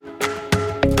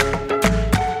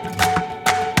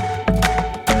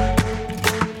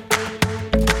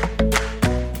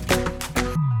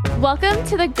Welcome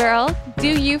to the Girl, Do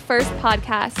You First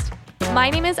podcast. My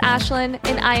name is Ashlyn,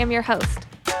 and I am your host.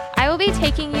 I will be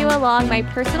taking you along my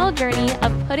personal journey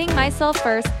of putting myself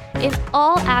first in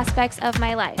all aspects of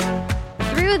my life.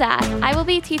 Through that, I will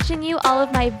be teaching you all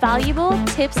of my valuable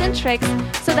tips and tricks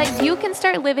so that you can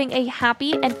start living a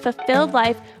happy and fulfilled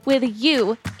life with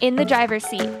you in the driver's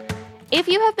seat. If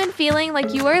you have been feeling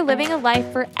like you are living a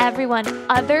life for everyone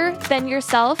other than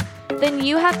yourself, then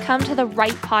you have come to the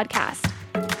right podcast.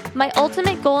 My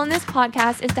ultimate goal in this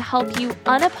podcast is to help you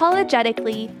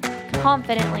unapologetically,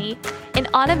 confidently, and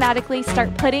automatically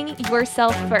start putting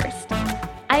yourself first.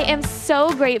 I am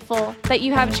so grateful that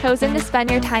you have chosen to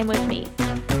spend your time with me.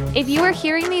 If you are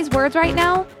hearing these words right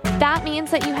now, that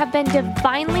means that you have been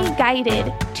divinely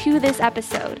guided to this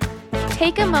episode.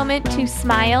 Take a moment to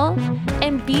smile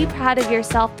and be proud of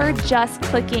yourself for just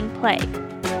clicking play.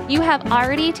 You have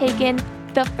already taken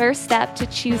the first step to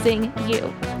choosing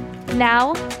you.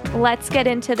 Now, let's get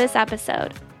into this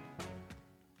episode.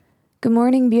 Good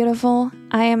morning, beautiful.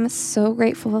 I am so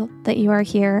grateful that you are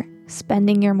here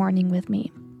spending your morning with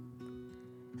me.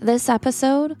 This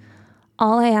episode,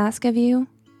 all I ask of you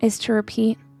is to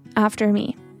repeat after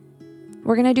me.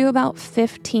 We're going to do about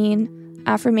 15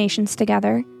 affirmations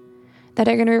together that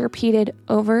are going to be repeated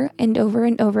over and over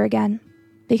and over again,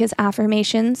 because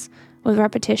affirmations with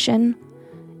repetition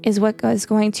is what is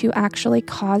going to actually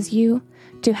cause you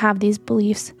to have these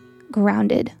beliefs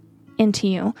grounded into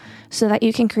you so that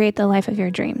you can create the life of your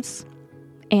dreams.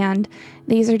 And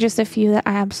these are just a few that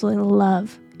I absolutely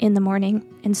love in the morning.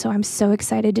 And so I'm so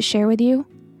excited to share with you.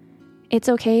 It's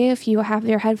okay if you have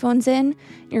your headphones in,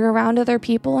 you're around other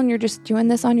people, and you're just doing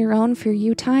this on your own for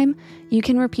you time. You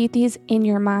can repeat these in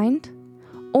your mind.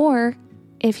 Or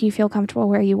if you feel comfortable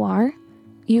where you are,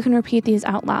 you can repeat these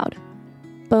out loud.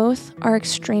 Both are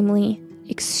extremely,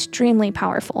 extremely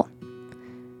powerful.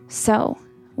 So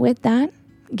with that,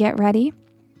 get ready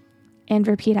and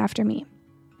repeat after me.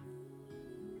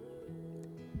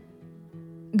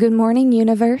 Good morning,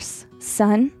 universe,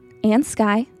 sun, and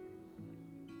sky.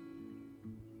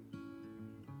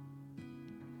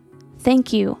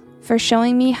 Thank you for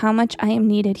showing me how much I am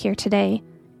needed here today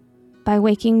by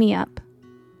waking me up.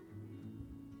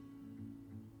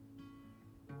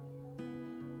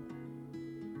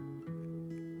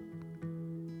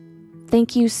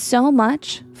 Thank you so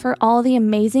much for all the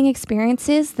amazing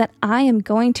experiences that I am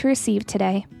going to receive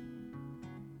today.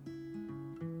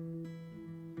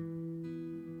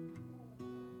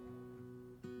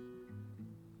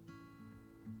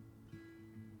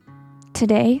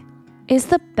 Today is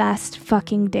the best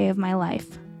fucking day of my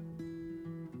life.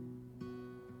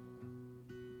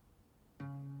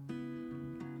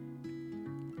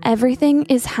 Everything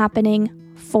is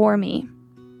happening for me.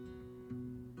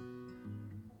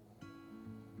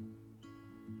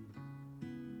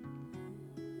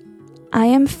 I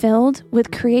am filled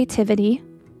with creativity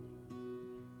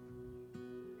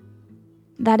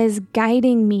that is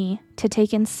guiding me to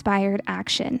take inspired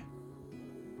action.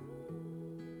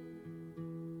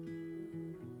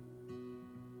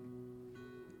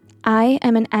 I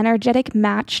am an energetic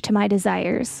match to my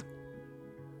desires.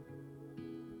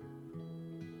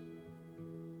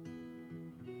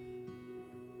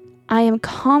 I am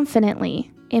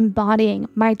confidently embodying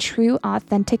my true,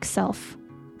 authentic self.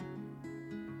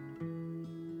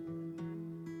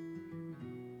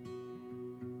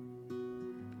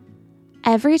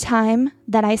 Every time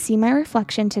that I see my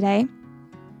reflection today,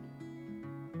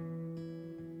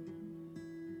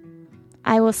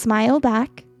 I will smile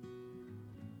back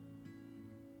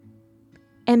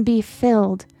and be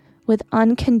filled with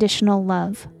unconditional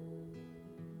love.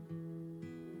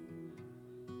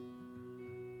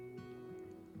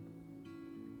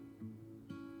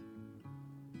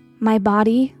 My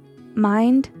body,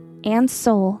 mind, and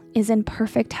soul is in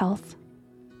perfect health.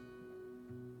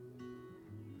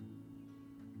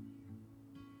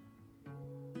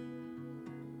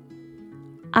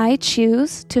 I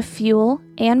choose to fuel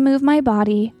and move my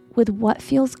body with what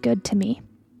feels good to me.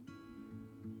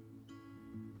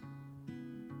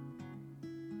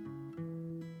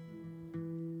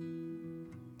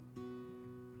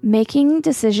 Making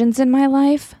decisions in my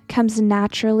life comes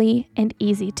naturally and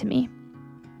easy to me.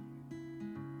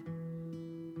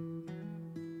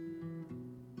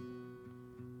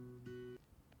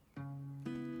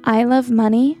 I love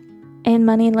money, and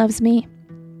money loves me.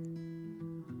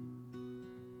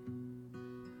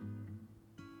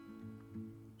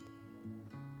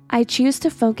 I choose to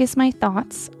focus my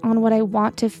thoughts on what I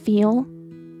want to feel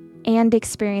and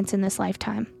experience in this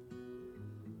lifetime.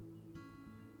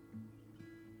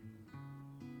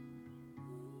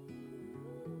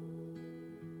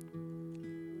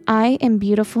 I am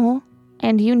beautiful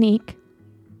and unique.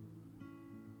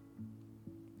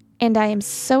 And I am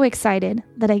so excited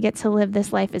that I get to live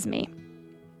this life as me.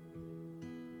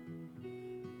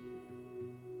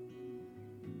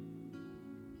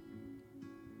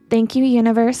 Thank you,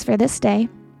 universe, for this day.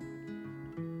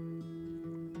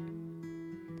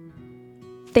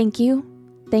 Thank you,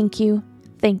 thank you,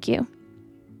 thank you.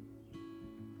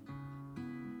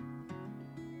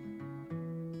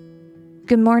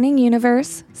 Good morning,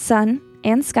 universe, sun,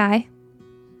 and sky.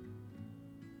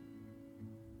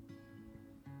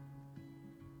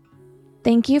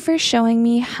 Thank you for showing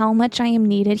me how much I am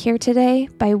needed here today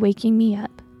by waking me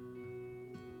up.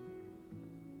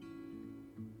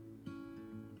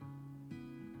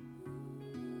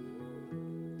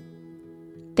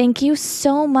 Thank you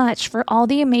so much for all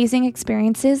the amazing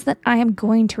experiences that I am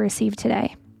going to receive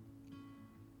today.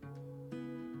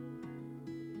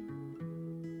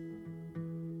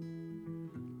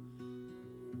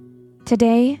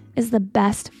 Today is the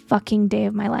best fucking day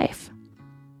of my life.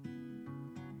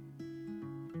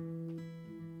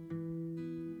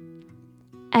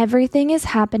 Everything is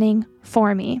happening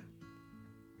for me.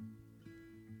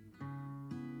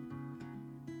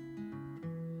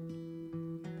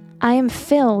 I am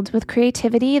filled with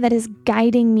creativity that is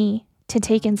guiding me to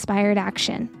take inspired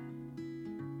action.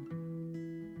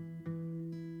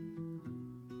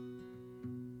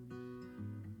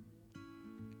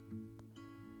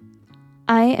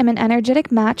 I am an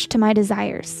energetic match to my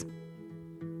desires.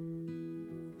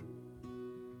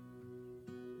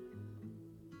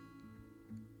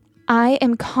 I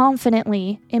am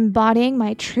confidently embodying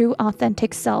my true,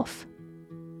 authentic self.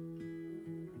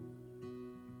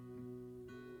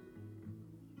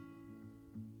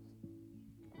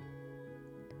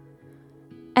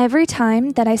 Every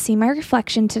time that I see my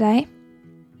reflection today,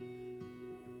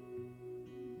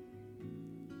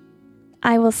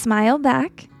 I will smile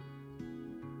back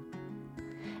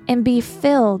and be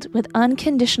filled with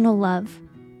unconditional love.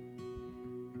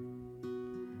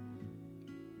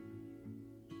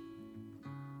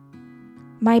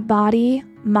 My body,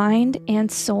 mind,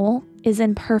 and soul is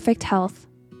in perfect health.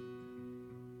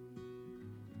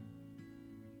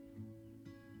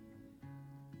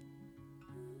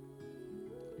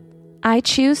 I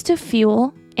choose to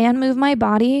fuel and move my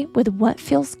body with what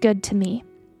feels good to me.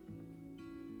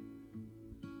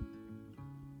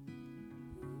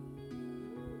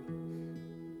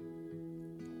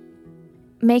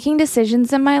 Making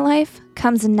decisions in my life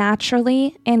comes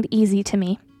naturally and easy to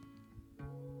me.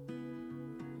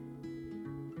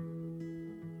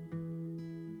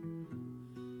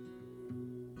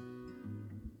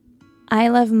 I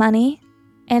love money,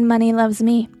 and money loves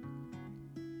me.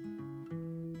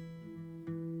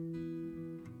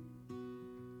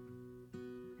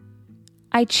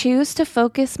 I choose to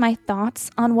focus my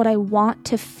thoughts on what I want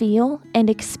to feel and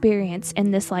experience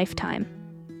in this lifetime.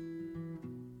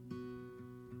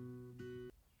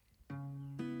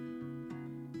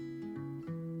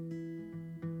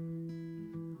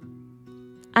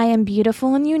 I am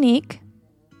beautiful and unique.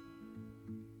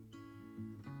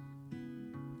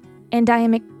 And I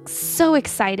am so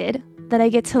excited that I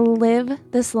get to live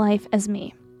this life as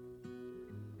me.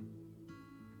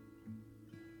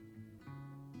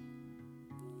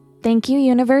 Thank you,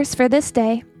 universe, for this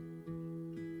day.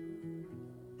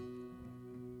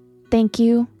 Thank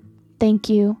you, thank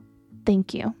you,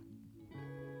 thank you.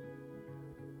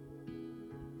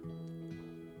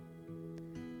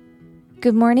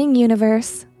 Good morning,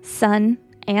 universe, sun,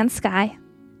 and sky.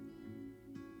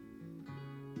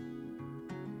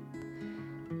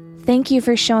 Thank you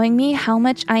for showing me how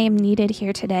much I am needed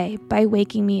here today by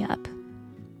waking me up.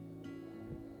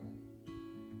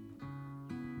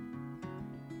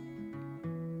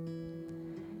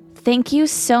 Thank you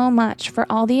so much for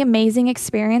all the amazing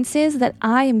experiences that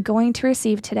I am going to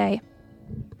receive today.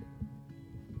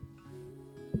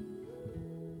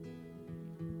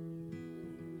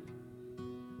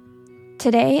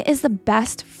 Today is the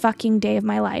best fucking day of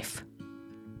my life.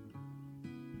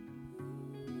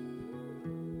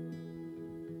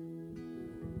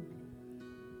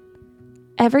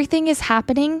 Everything is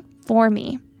happening for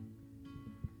me.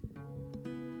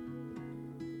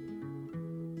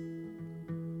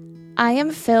 I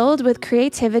am filled with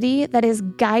creativity that is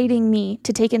guiding me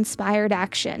to take inspired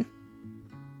action.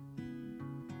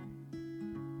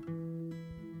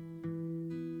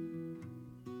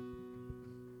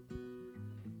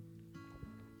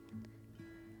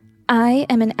 I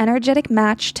am an energetic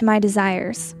match to my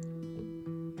desires.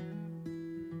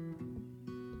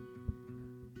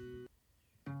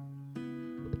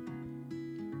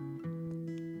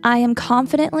 I am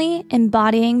confidently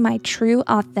embodying my true,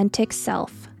 authentic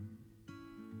self.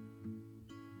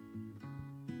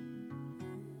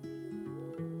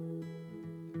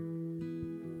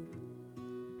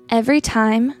 Every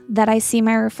time that I see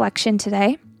my reflection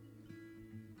today,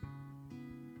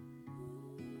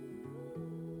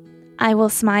 I will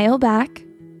smile back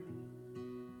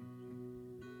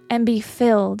and be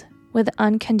filled with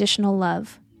unconditional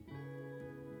love.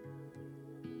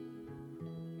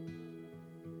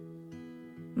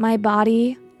 My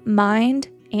body, mind,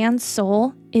 and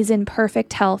soul is in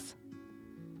perfect health.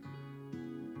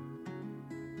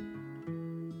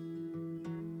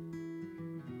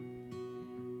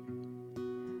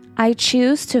 I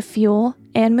choose to fuel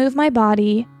and move my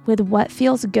body with what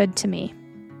feels good to me.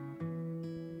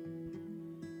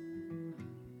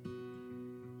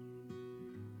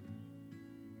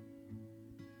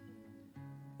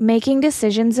 Making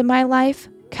decisions in my life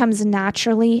comes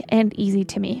naturally and easy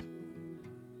to me.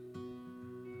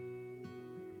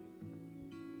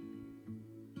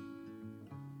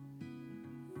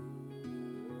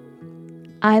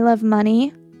 I love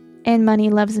money, and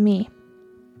money loves me.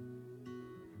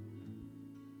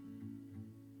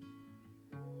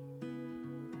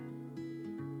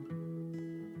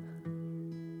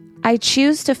 I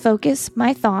choose to focus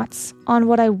my thoughts on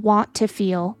what I want to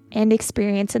feel and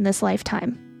experience in this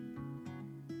lifetime.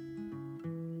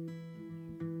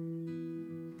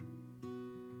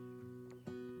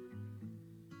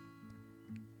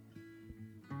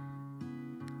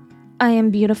 I am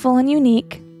beautiful and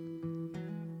unique,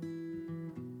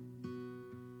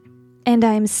 and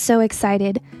I am so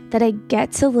excited that I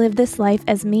get to live this life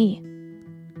as me.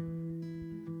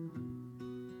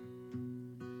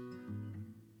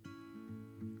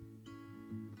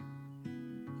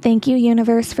 Thank you,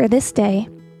 universe, for this day.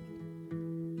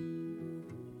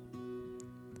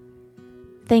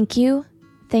 Thank you,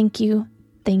 thank you,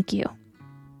 thank you.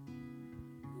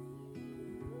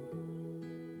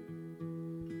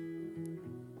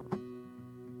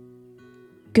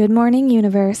 Good morning,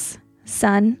 universe,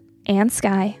 sun, and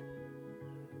sky.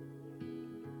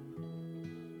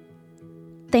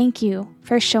 Thank you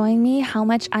for showing me how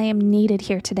much I am needed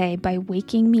here today by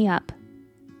waking me up.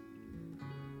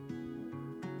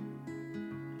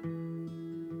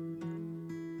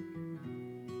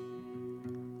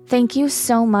 Thank you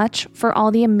so much for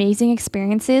all the amazing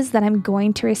experiences that I'm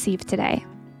going to receive today.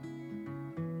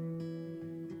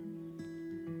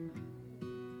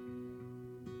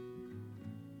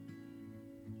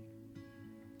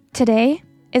 Today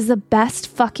is the best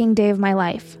fucking day of my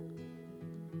life.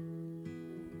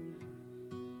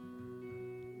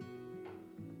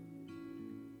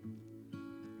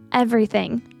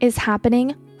 Everything is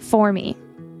happening for me.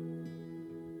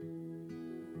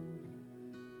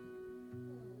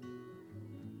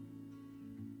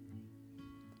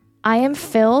 I am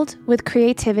filled with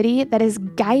creativity that is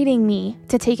guiding me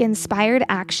to take inspired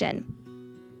action.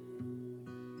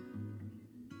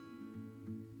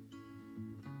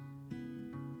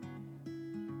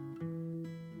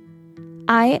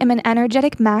 I am an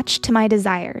energetic match to my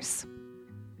desires.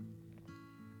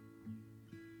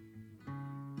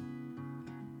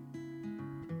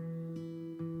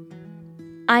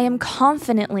 I am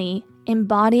confidently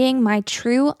embodying my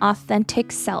true,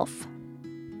 authentic self.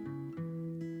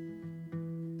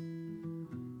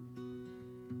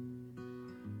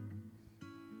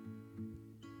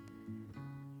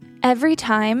 Every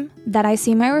time that I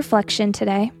see my reflection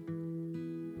today,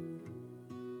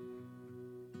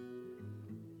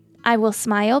 I will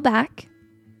smile back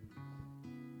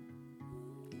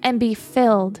and be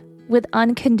filled with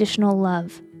unconditional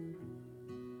love.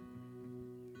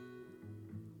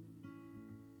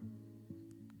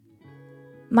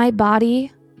 My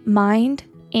body, mind,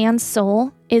 and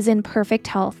soul is in perfect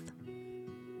health.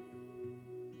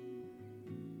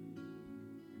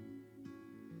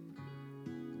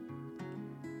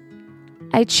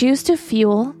 I choose to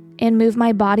fuel and move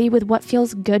my body with what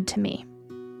feels good to me.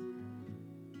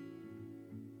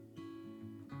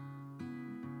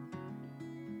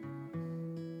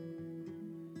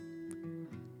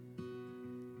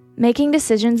 Making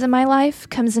decisions in my life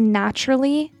comes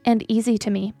naturally and easy to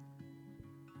me.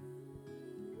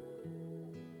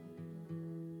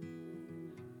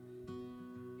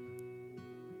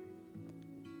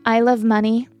 I love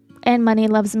money, and money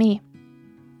loves me.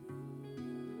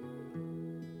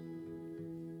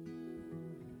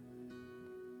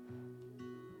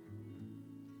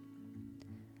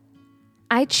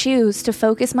 I choose to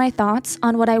focus my thoughts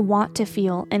on what I want to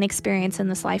feel and experience in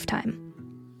this lifetime.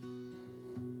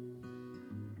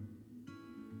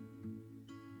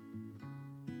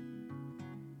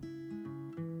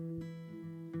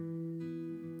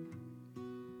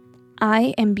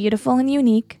 I am beautiful and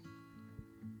unique,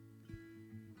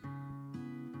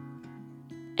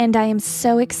 and I am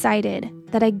so excited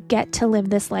that I get to live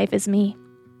this life as me.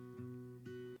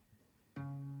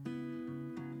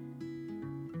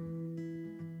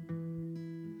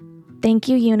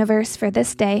 Thank you, universe, for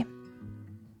this day.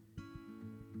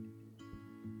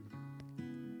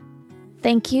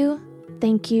 Thank you,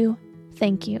 thank you,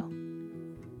 thank you.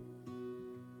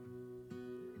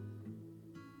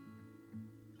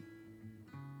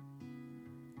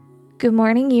 Good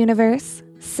morning, universe,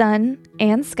 sun,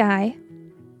 and sky.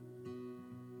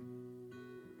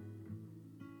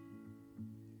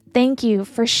 Thank you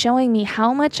for showing me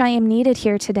how much I am needed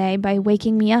here today by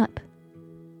waking me up.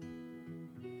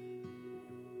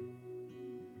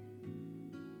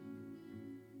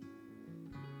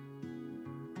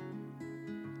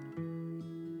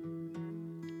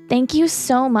 Thank you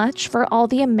so much for all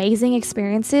the amazing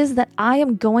experiences that I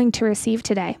am going to receive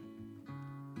today.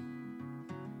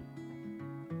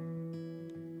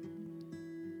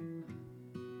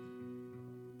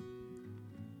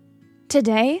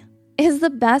 Today is the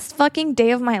best fucking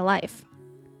day of my life.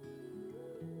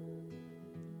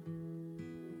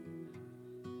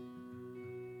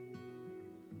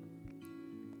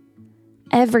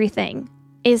 Everything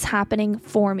is happening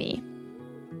for me.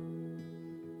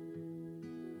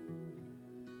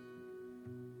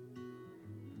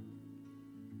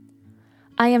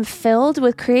 I am filled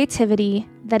with creativity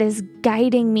that is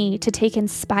guiding me to take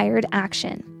inspired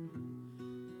action.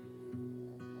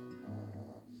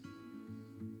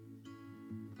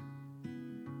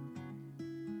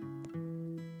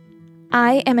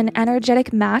 I am an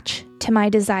energetic match to my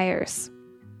desires.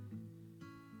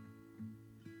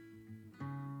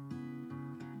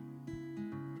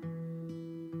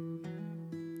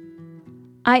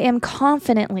 I am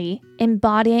confidently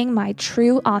embodying my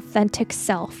true, authentic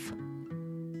self.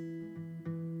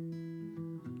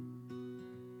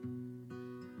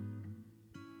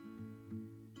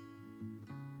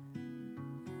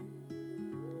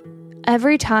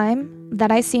 Every time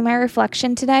that I see my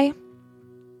reflection today,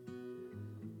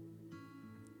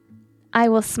 I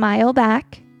will smile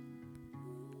back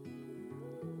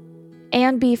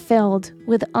and be filled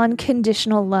with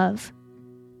unconditional love.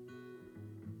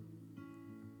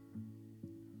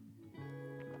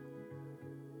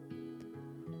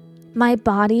 My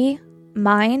body,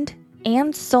 mind,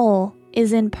 and soul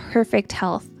is in perfect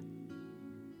health.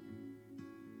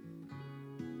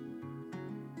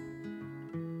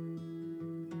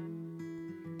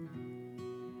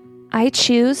 I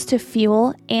choose to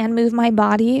fuel and move my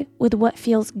body with what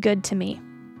feels good to me.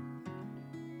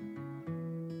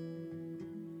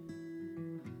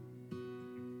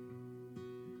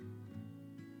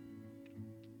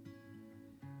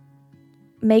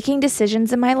 Making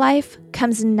decisions in my life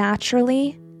comes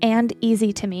naturally and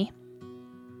easy to me.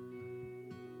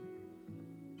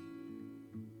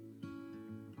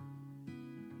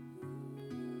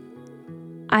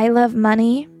 I love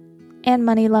money, and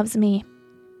money loves me.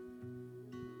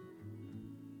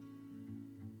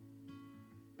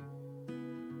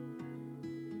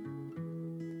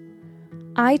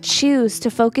 I choose to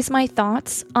focus my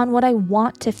thoughts on what I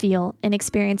want to feel and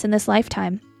experience in this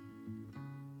lifetime.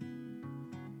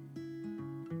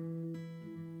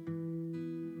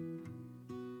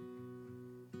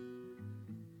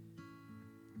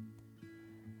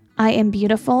 I am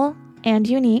beautiful and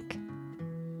unique.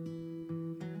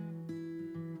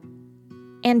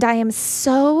 And I am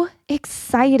so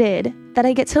excited that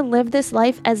I get to live this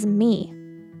life as me.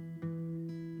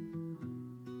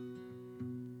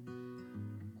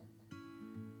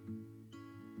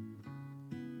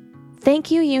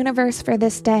 Thank you, universe, for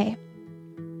this day.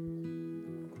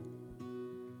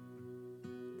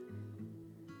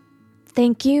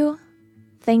 Thank you,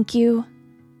 thank you,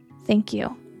 thank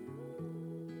you.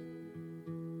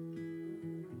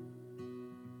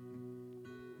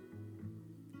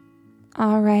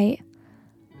 All right.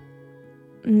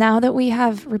 Now that we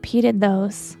have repeated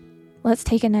those, let's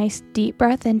take a nice deep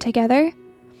breath in together.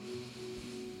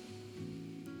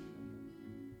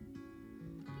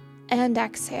 And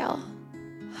exhale.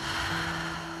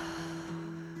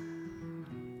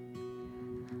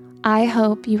 I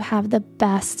hope you have the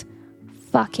best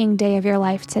fucking day of your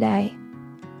life today.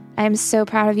 I am so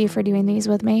proud of you for doing these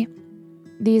with me.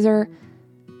 These are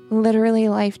literally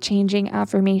life-changing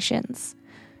affirmations.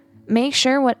 Make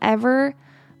sure whatever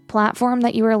platform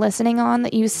that you are listening on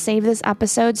that you save this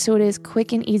episode so it is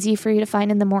quick and easy for you to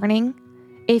find in the morning.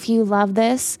 If you love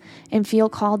this and feel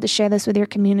called to share this with your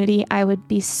community, I would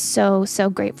be so, so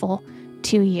grateful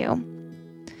to you.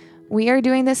 We are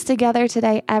doing this together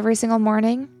today every single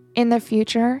morning. In the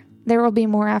future, there will be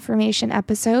more affirmation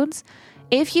episodes.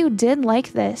 If you did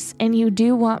like this and you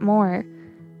do want more,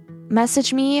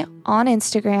 message me on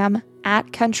Instagram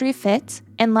 @countryfit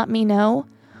and let me know.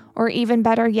 Or even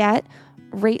better yet,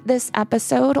 rate this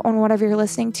episode on whatever you're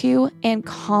listening to and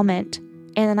comment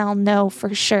and I'll know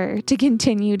for sure to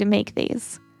continue to make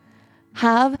these.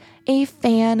 Have a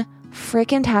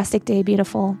fan-frickin-tastic day,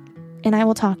 beautiful, and I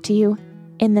will talk to you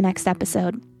in the next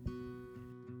episode.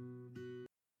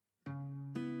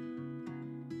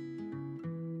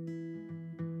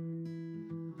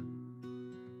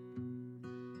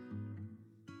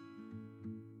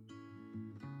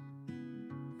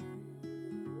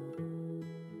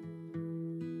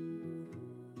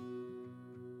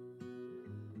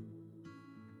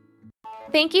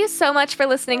 Thank you so much for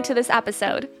listening to this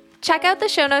episode. Check out the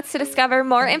show notes to discover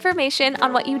more information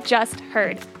on what you just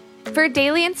heard. For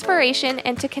daily inspiration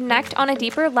and to connect on a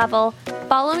deeper level,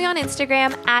 follow me on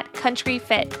Instagram at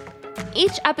CountryFit.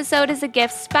 Each episode is a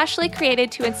gift specially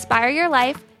created to inspire your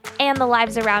life and the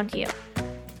lives around you.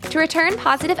 To return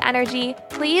positive energy,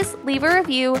 please leave a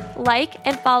review, like,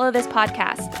 and follow this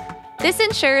podcast. This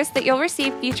ensures that you'll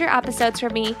receive future episodes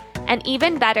from me, and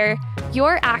even better,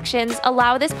 your actions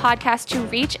allow this podcast to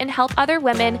reach and help other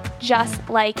women just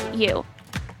like you.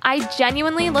 I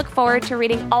genuinely look forward to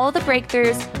reading all of the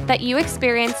breakthroughs that you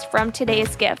experienced from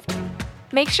today's gift.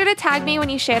 Make sure to tag me when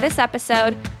you share this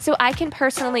episode so I can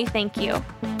personally thank you.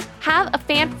 Have a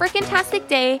fan-frickin-tastic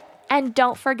day, and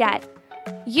don't forget,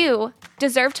 you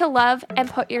deserve to love and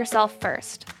put yourself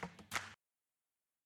first.